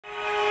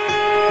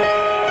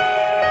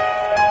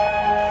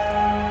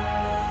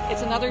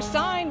clear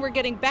sign we're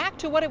getting back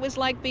to what it was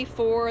like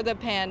before the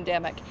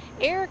pandemic.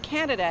 Air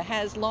Canada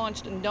has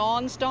launched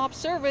non-stop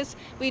service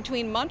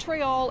between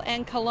Montreal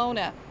and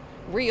Kelowna,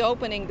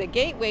 reopening the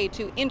gateway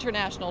to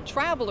international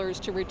travelers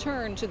to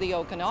return to the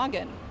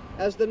Okanagan.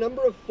 As the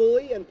number of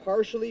fully and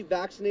partially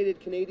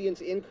vaccinated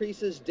Canadians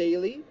increases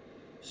daily,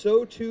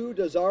 so too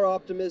does our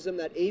optimism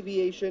that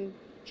aviation,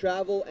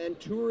 travel, and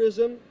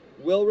tourism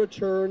will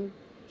return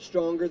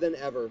stronger than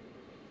ever.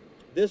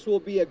 This will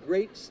be a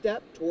great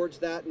step towards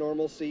that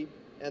normalcy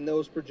and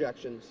those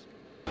projections.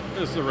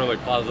 This is a really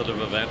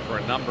positive event for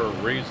a number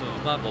of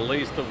reasons, not the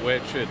least of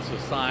which it's a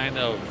sign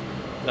of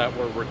that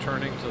we're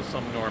returning to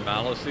some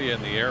normalcy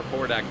and the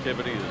airport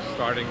activity is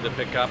starting to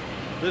pick up.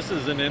 This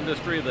is an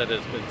industry that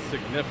has been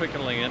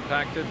significantly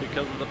impacted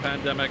because of the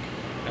pandemic,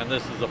 and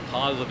this is a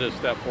positive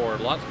step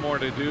forward. Lots more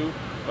to do,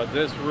 but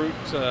this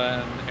route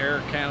and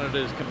Air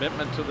Canada's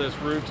commitment to this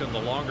route in the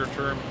longer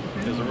term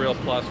is a real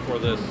plus for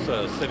this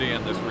city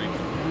and this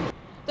region.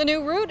 The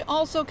new route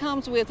also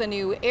comes with a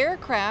new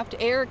aircraft,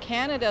 Air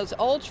Canada's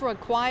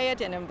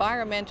ultra-quiet and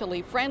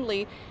environmentally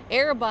friendly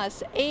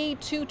Airbus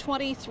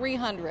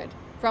A220-300.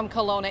 From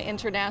Kelowna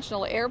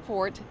International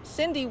Airport,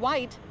 Cindy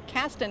White,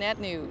 Castanet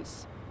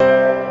News.